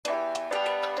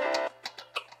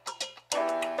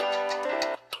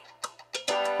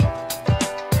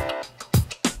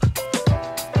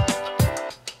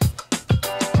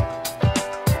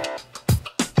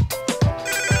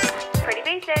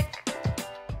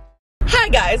Hi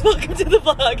guys, welcome to the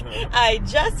vlog. I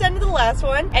just ended the last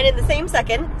one and in the same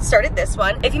second started this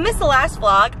one. If you missed the last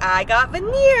vlog, I got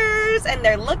veneers and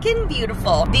they're looking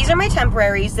beautiful. These are my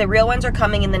temporaries. The real ones are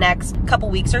coming in the next couple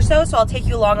weeks or so I'll take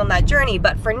you along on that journey.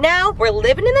 But for now, we're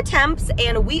living in the temps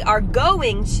and we are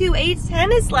going to a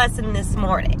tennis lesson this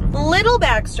morning. Little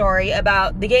backstory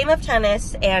about the game of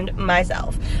tennis and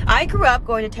myself. I grew up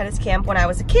going to tennis camp when I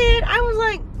was a kid. I was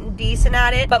like decent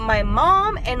at it, but my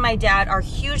mom and my dad are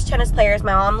huge tennis players.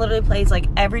 My mom literally plays like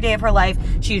every day of her life.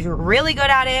 She's really good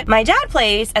at it. My dad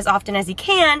plays as often as he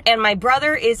can, and my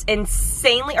brother is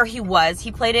insanely, or he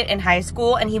played it in high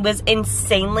school and he was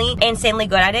insanely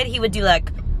good at it. He would do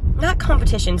like, not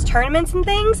competitions, tournaments and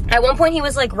things. At one point he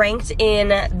was like ranked in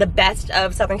the best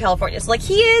of Southern California. So like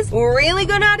he is really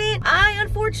good at it. I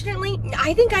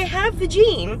think I have the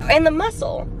gene and the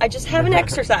muscle. I just haven't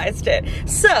exercised it.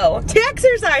 So to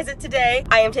exercise it today,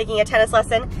 I am taking a tennis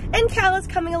lesson and Cal is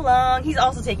coming along. He's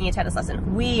also taking a tennis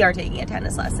lesson. We are taking a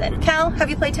tennis lesson. Cal, have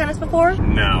you played tennis before?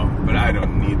 No, but I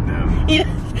don't need them.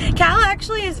 Cal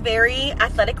actually is very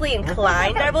athletically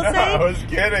inclined, I will say. I was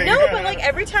kidding. No, but like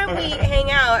every time we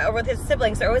hang out or with his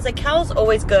siblings, they're always like, Cal's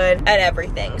always good at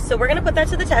everything. So we're gonna put that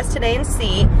to the test today and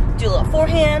see. Do a little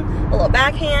forehand, a little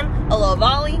backhand, a little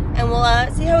volley, and we'll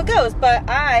see how it goes. But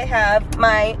I have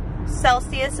my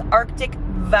Celsius Arctic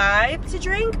Vibe to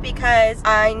drink because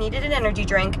I needed an energy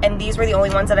drink and these were the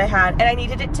only ones that I had, and I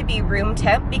needed it to be room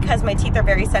temp because my teeth are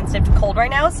very sensitive to cold right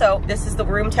now. So this is the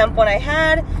room temp one I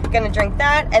had. Gonna drink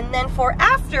that, and then for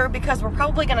after, because we're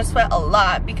probably gonna sweat a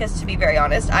lot because to be very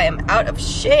honest, I am out of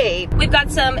shape. We've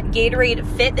got some Gatorade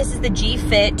Fit. This is the G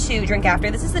Fit to drink after.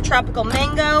 This is the tropical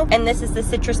mango and this is the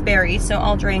citrus berry. So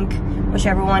I'll drink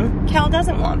whichever one Cal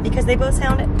doesn't want because they both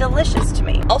sound delicious to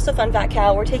me. Also, fun fact,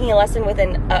 Cal, we're taking a lesson with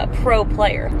a pro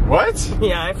player. What?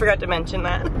 Yeah, I forgot to mention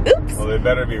that. Oops. Well, they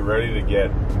better be ready to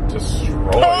get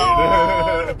destroyed.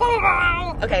 Oh.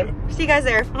 Okay, see you guys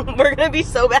there. We're gonna be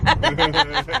so bad.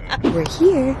 We're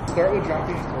here. Start with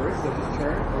dropping first, so just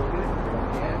turn, open,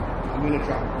 and I'm gonna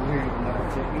drop from here, you never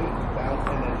hit me, bounce,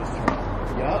 and then just turn.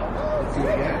 Yup, let's do it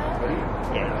again. Ready?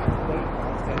 Yeah.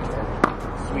 Bounce, and turn.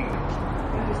 Sweet.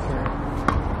 And just turn.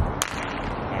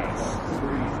 Nice.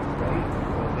 Super easy. Ready?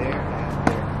 Go there and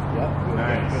there. Yup, good.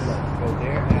 Nice. Good luck. Go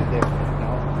there and there.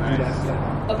 Now, do that step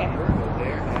out. Okay. Go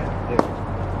there and there.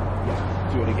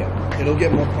 Yeah, do it again. It'll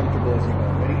get more comfortable as you go.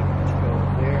 Ready? Go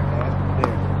there and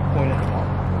there. Point at the ball.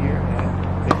 Here and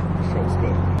there. Strokes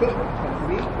good. Good. Come to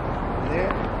me.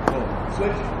 There. Go.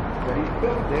 Switch. Ready?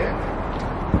 Go. There.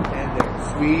 And there.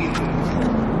 Squeeze.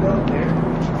 Go. There.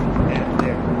 And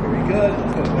there. Very good.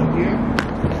 Let's go. Go here.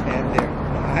 And there.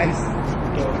 Nice.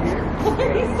 Go here.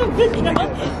 He's so good now.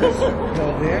 Go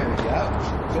there. Yep.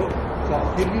 Go. So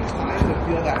I'll give you time to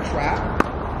feel that trap.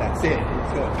 That's it.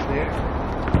 Let's go. There.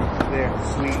 There.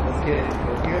 Sweet. Let's get it.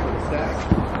 Go here. Little steps.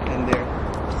 And there.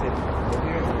 Sit. Go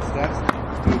here. Little steps.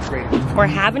 Do it great. We're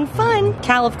having fun.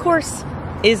 Cal, of course,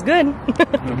 is good.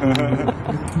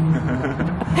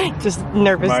 Just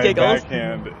nervous My giggles.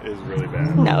 backhand is really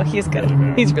bad. No, he's good.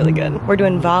 He's really good. We're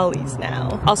doing volleys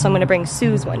now. Also, I'm gonna bring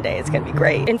Suze one day. It's gonna be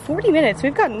great. In 40 minutes,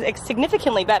 we've gotten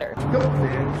significantly better. Go there.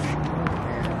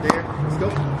 And there. Let's go.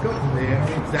 Go there.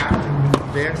 Exactly.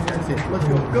 There. That's it. Let's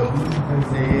go. Go.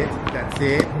 That's it. That's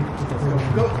it. Let's go.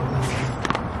 Go.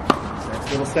 That's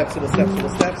little steps, little steps, little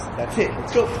steps. That's it.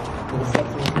 Let's go. Little steps.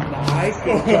 Nice.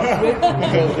 Go.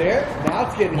 Go there. Now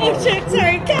it's getting harder.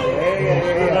 Sorry, Cal.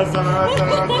 Yeah. That's oh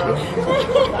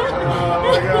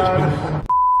my god.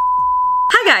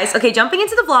 Hi guys, okay, jumping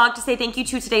into the vlog to say thank you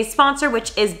to today's sponsor,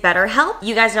 which is BetterHelp.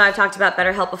 You guys know I've talked about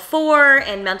BetterHelp before,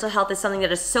 and mental health is something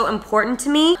that is so important to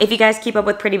me. If you guys keep up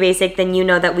with Pretty Basic, then you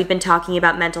know that we've been talking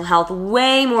about mental health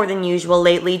way more than usual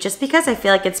lately, just because I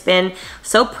feel like it's been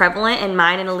so prevalent in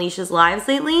mine and Alicia's lives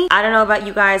lately. I don't know about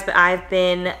you guys, but I've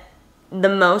been the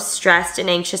most stressed and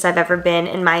anxious I've ever been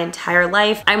in my entire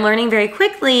life. I'm learning very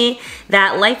quickly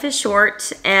that life is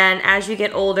short, and as you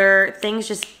get older, things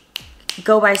just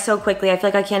go by so quickly. I feel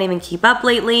like I can't even keep up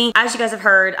lately. As you guys have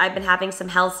heard, I've been having some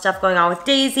health stuff going on with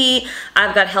Daisy.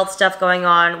 I've got health stuff going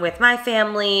on with my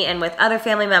family and with other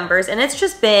family members, and it's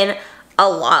just been a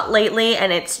lot lately,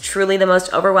 and it's truly the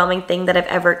most overwhelming thing that I've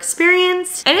ever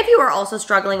experienced. And if you are also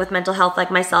struggling with mental health like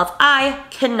myself, I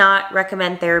cannot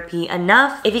recommend therapy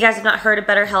enough. If you guys have not heard of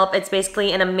BetterHelp, it's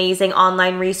basically an amazing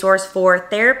online resource for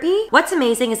therapy. What's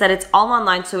amazing is that it's all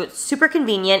online, so it's super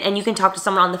convenient, and you can talk to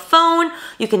someone on the phone,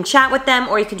 you can chat with them,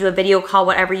 or you can do a video call,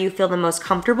 whatever you feel the most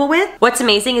comfortable with. What's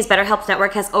amazing is BetterHelp's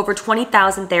network has over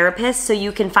 20,000 therapists, so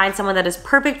you can find someone that is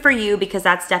perfect for you, because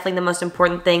that's definitely the most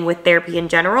important thing with therapy in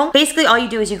general. Basically, basically all you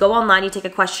do is you go online, you take a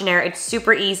questionnaire. It's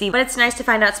super easy, but it's nice to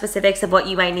find out specifics of what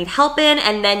you might need help in,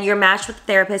 and then you're matched with a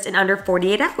therapist in under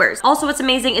 48 hours. Also, what's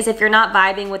amazing is if you're not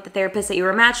vibing with the therapist that you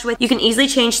were matched with, you can easily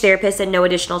change therapists at no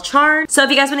additional charge. So if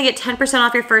you guys want to get 10%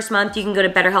 off your first month, you can go to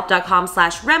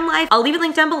betterhelp.com/RemLife. I'll leave a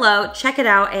link down below. Check it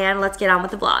out, and let's get on with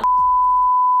the vlog.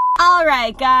 All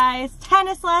right, guys,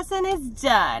 tennis lesson is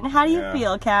done. How do you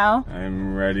feel, Cal?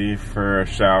 I'm ready for a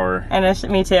shower. And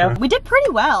me too. We did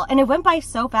pretty well, and it went by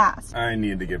so fast. I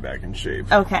need to get back in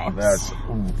shape. Okay. That's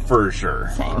for sure.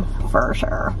 Same, for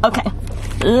sure. Okay,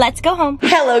 let's go home.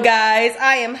 Hello, guys.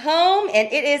 I am home,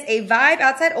 and it is a vibe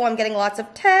outside. Oh, I'm getting lots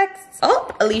of texts. Oh,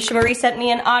 Alicia Marie sent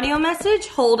me an audio message.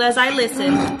 Hold as I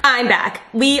listen. I'm back.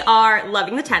 We are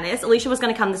loving the tennis. Alicia was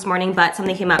gonna come this morning, but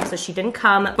something came up, so she didn't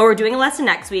come. But we're doing a lesson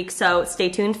next week, so stay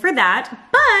tuned for that.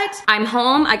 But I'm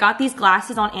home. I got these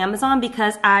glasses on Amazon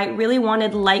because I really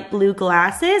wanted light blue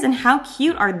glasses, and how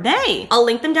cute are they? I'll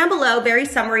link them down below. Very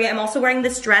summery. I'm also wearing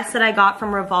this dress that I got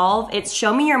from Revolve. It's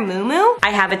Show Me Your Muumuu. I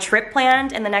have a trip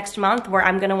planned in the next month where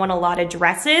I'm gonna want a lot of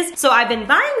dresses. So I've been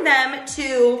buying them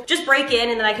to just break in,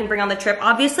 and then I can bring on the trip,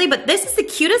 obviously. But this is the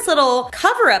cutest little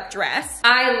cover-up dress.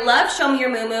 I love Show Me Your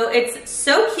Muumuu. It's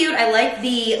so cute. I like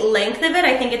the length of it.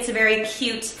 I think it's a very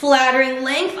cute, flattering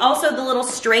length. Also, the little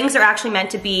strings are actually meant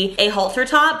to be a halter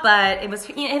top, but it was,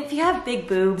 you know, if you have big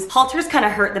boobs, halters kind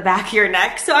of hurt the back of your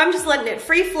neck, so I'm just letting it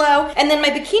free flow. And then my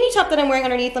bikini top that I'm wearing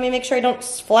underneath, let me make sure I don't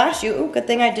flash you. Ooh, good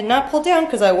thing I did not pull down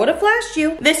because I would have flashed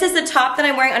you. This is the top that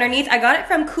I'm wearing underneath. I got it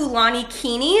from Kulani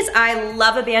Kinis. I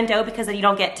love a bandeau because then you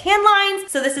don't get tan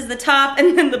lines. So this is the top,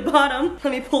 and then the bottom.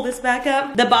 Let me pull this back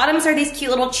up. The bottoms are these cute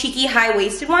little cheeky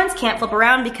high-waisted ones. Can't flip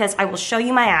around because I will show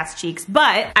you my ass cheeks,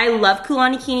 but I love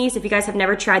Kulani Kinis. If you guys have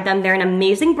never tried them, they're an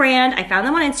amazing brand. I found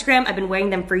them on Instagram. I've been wearing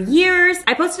them for years.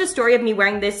 I posted a story of me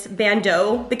wearing this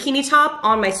bandeau bikini top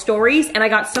on my stories, and I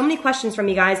got so many questions from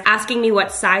you guys asking me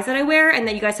what size that I wear, and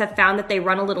that you guys have found that they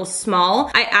run a little small.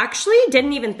 I actually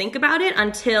didn't even think about it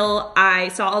until I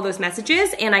saw all those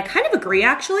messages, and I kind of agree,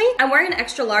 actually. I'm wearing an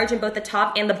extra large in both the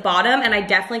top and the bottom, and I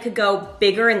definitely could go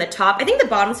bigger in the top. I think the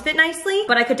bottoms fit nicely,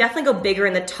 but I could definitely go bigger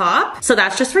in the top. So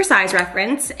that's just for size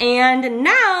reference. And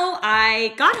now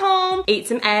I got home, ate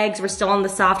some eggs. We're still on the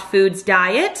soft foods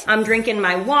diet. I'm drinking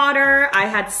my water. I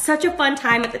had such a fun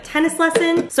time at the tennis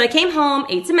lesson. So I came home,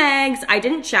 ate some eggs. I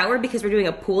didn't shower because we're doing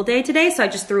a pool day today, so I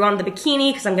just threw on the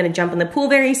bikini because I'm gonna jump in the pool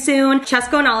very soon.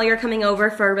 Chesko and Ollie are coming over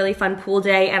for a really fun pool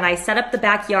day, and I set up the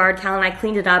backyard. Cal and I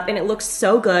cleaned it up, and it looks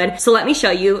so good. So let me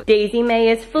show you. Daisy May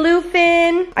is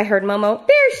floofing. I heard Momo.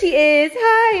 There she is.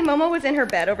 Hi. Momo was in her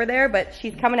bed over there, but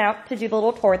she's coming out to do the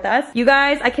little tour with us. You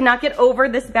guys, I cannot get over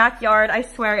this backyard. I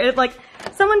swear. It's like,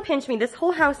 someone pinched me. This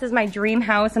whole house is my dream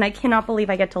house, and I cannot believe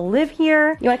I get to live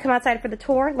here. You wanna come outside for the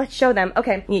tour? Let's show them.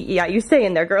 Okay, yeah, you stay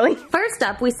in there, girly. First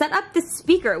up, we set up this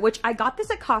speaker, which I got this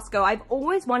at Costco. I've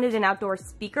always wanted an outdoor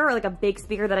speaker, or like a big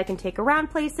speaker that I can take around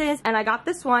places, and I got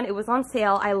this one. It was on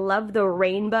sale. I love the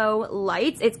rainbow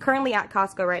lights. It's currently at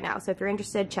Costco right now, so if you're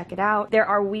interested, check it out. There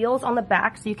are wheels on the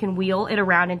back, so you can wheel it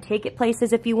around and take it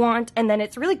places if you want, and then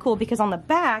it's really cool because on the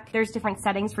back, there's different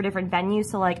settings for different venues,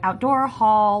 so like outdoor,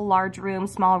 hall, large room,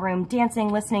 small room, dancing,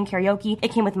 listening, karaoke.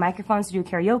 It came with microphones to do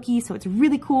karaoke, so it's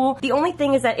really cool. The only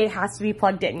thing is that it has to be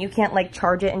plugged in. You can't like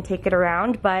charge it and take it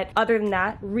around, but other than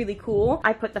that, really cool.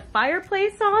 I put the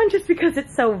fireplace on just because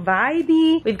it's so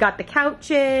vibey. We've got the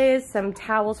couches, some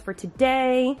towels for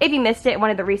today. If you missed it in one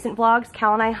of the recent vlogs,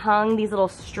 Cal and I hung these little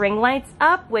string lights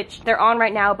up, which they're on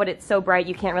right now, but it's so bright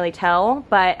you can't really tell.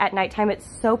 But at nighttime, it's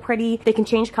so pretty. They can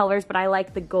change colors, but I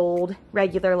like the gold,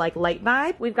 regular like light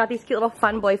vibe. We've got these cute little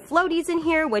fun boy floaties in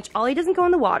here, which Ollie doesn't go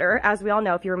in the water, as we all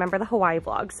know if you remember the Hawaii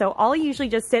vlog. So Ollie usually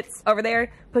just sits over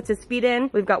there, puts his feet in.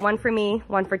 We've got one for me,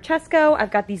 one for Chesko.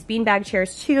 I've got these beanbag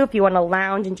chairs too if you want to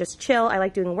lounge and just chill. I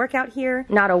like doing a workout here.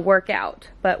 Not a workout,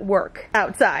 but work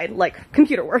outside, like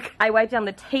computer work. I wiped down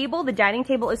the table. The dining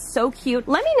table is so cute.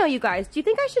 Let me know, you guys, do you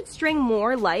think I should string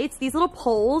more lights? These little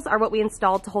poles are what we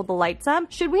installed to hold the lights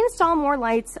up. Should we install more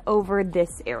lights over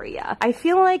this area? I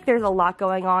feel like there's a lot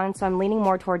going on, so I'm leaning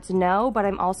more towards no, but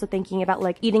I'm also thinking about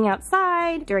like eating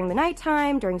outside during the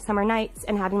nighttime, during summer nights,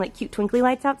 and having like cute twinkly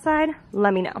lights outside.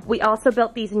 Let me know. We also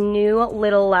built these new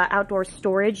little outdoor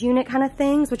storage unit kind of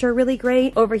things, which are really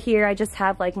great. Over here, I just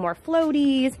have like more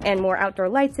floaties and more outdoor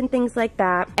lights and things like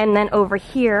that. And then over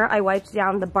here, I wiped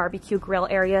down the barbecue grill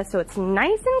area so it's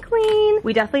nice and clean.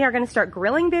 We definitely are gonna start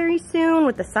grilling very soon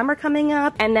with the summer coming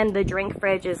up. And then the drink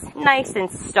fridge is nice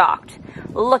and stocked,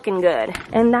 looking good.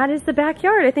 And that is the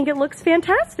backyard. I think it looks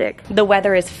fantastic. The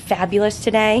weather is fabulous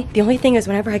today. The only thing is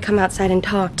whenever I come outside and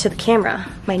talk to the camera,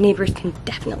 my neighbors can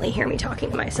definitely hear me talking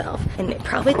hate myself. And they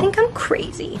probably think I'm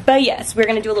crazy. But yes, we're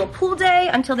gonna do a little pool day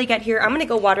until they get here. I'm gonna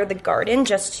go water the garden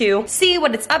just to see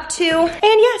what it's up to. And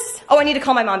yes, oh, I need to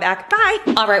call my mom back. Bye.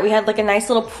 All right, we had like a nice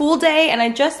little pool day and I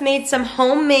just made some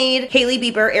homemade Hailey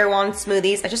Bieber Air Wand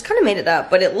smoothies. I just kind of made it up,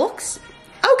 but it looks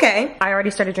okay. I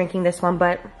already started drinking this one,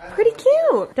 but pretty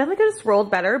cute. Definitely could have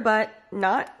swirled better, but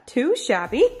not too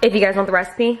shabby. If you guys want the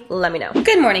recipe, let me know.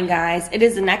 Good morning, guys. It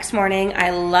is the next morning. I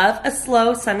love a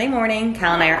slow Sunday morning.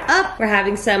 Cal and I are up. We're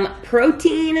having some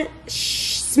protein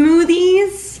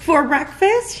smoothies for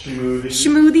breakfast.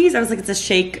 Smoothies. I was like, it's a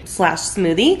shake slash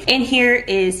smoothie. And here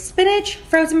is spinach,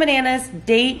 frozen bananas,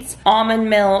 dates, almond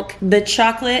milk, the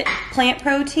chocolate plant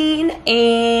protein,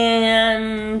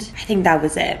 and I think that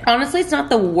was it. Honestly, it's not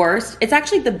the worst. It's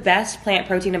actually the best plant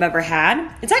protein I've ever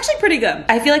had. It's actually pretty good.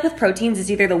 I feel like with proteins,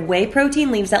 it's either the whey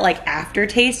protein leaves that like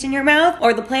aftertaste in your mouth,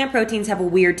 or the plant proteins have a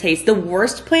weird taste. The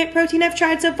worst plant protein I've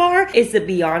tried so far is the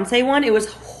Beyonce one. It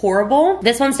was horrible.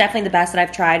 This one's definitely the best that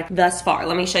I've tried thus far.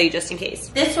 Let me show you just in case.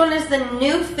 This one is the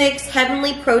New Fix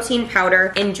Heavenly Protein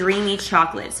Powder in Dreamy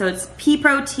Chocolate. So it's pea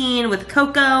protein with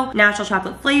cocoa, natural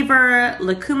chocolate flavor,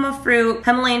 lucuma fruit,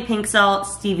 Himalayan pink salt,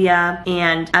 stevia,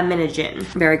 and aminogen.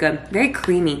 Very good. Very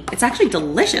creamy. It's actually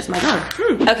delicious. My God.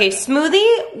 Okay,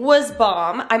 smoothie was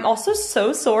bomb. I'm also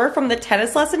so sore from the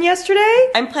tennis lesson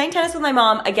yesterday. I'm playing tennis with my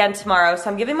mom again tomorrow, so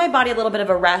I'm giving my body a little bit of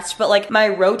a rest, but like my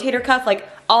rotator cuff, like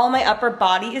all my upper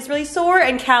body is really sore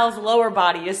and Cal's lower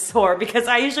body is sore because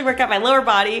I usually work out my lower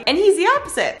body and he's the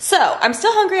opposite. So I'm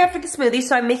still hungry after the smoothie,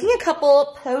 so I'm making a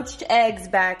couple poached eggs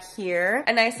back here.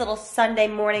 A nice little Sunday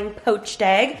morning poached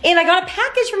egg. And I got a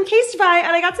package from Casetify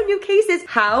and I got some new cases.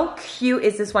 How cute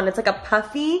is this one? It's like a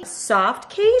puffy, soft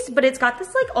case, but it's got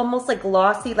this like almost like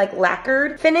glossy, like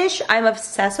lacquered finish. I'm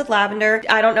obsessed with lavender.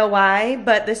 I don't know why,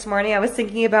 but this morning I was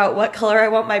thinking about what color I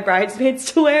want my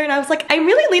bridesmaids to wear and I was like, I'm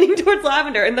really leaning towards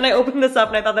lavender. And then I opened this up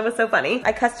and I thought that was so funny.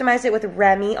 I customized it with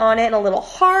Remy on it and a little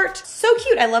heart. So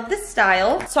cute. I love this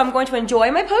style. So I'm going to enjoy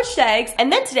my poached eggs.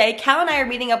 And then today, Cal and I are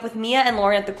meeting up with Mia and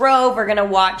Lauren at the Grove. We're gonna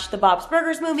watch the Bob's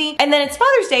Burgers movie. And then it's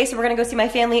Father's Day, so we're gonna go see my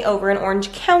family over in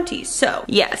Orange County. So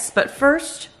yes, but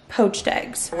first, poached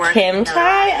eggs. Kim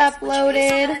Ty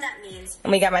uploaded.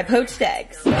 And we got my poached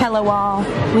eggs. Hello all,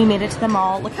 we made it to the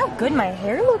mall. Look how good my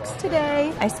hair looks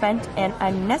today. I spent an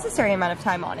unnecessary amount of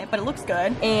time on it, but it looks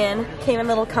good. And came in a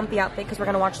little comfy outfit because we're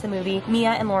gonna watch the movie.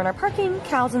 Mia and Lauren are parking,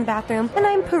 Cal's in the bathroom, and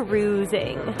I'm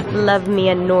perusing. Love me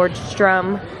a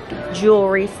Nordstrom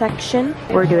jewelry section.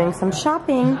 We're doing some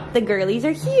shopping. The girlies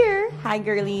are here. Hi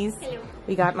girlies. Hello.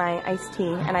 We got my iced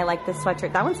tea and I like this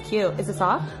sweatshirt. That one's cute. Is it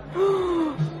soft?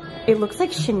 It looks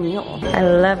like chenille. I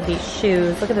love these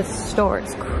shoes. Look at this store,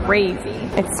 it's crazy.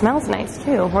 It smells nice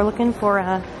too. We're looking for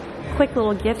a quick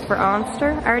little gift for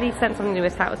Onster. I already sent something to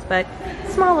his house, but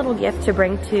small little gift to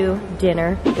bring to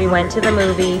dinner. We went to the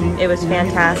movie, it was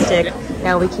fantastic.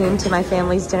 Now we came to my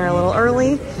family's dinner a little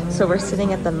early, so we're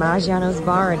sitting at the Maggiano's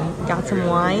bar and got some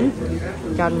wine.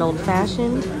 Got an old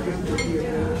fashioned.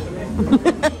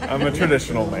 I'm a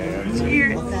traditional man.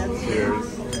 Cheers.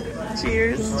 Cheers.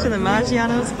 Cheers to the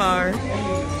Maggiano's bar.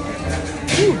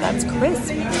 Ooh, that's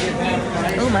crisp.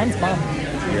 Oh, mine's bomb.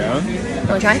 Yeah?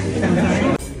 Wanna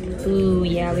try? Ooh,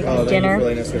 yeah, we got dinner.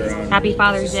 Really nice Happy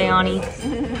Father's Day, Ani.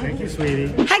 Thank you,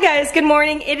 sweetie. Hi guys, good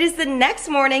morning. It is the next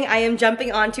morning. I am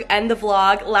jumping on to end the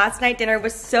vlog. Last night dinner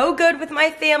was so good with my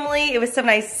family. It was so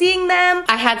nice seeing them.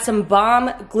 I had some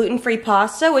bomb gluten-free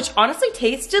pasta, which honestly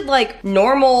tasted like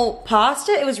normal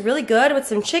pasta. It was really good with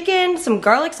some chicken, some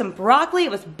garlic, some broccoli.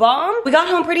 It was bomb. We got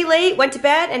home pretty late, went to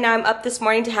bed, and now I'm up this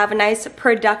morning to have a nice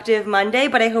productive Monday,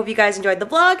 but I hope you guys enjoyed the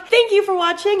vlog. Thank you for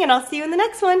watching, and I'll see you in the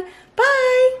next one.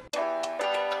 Bye!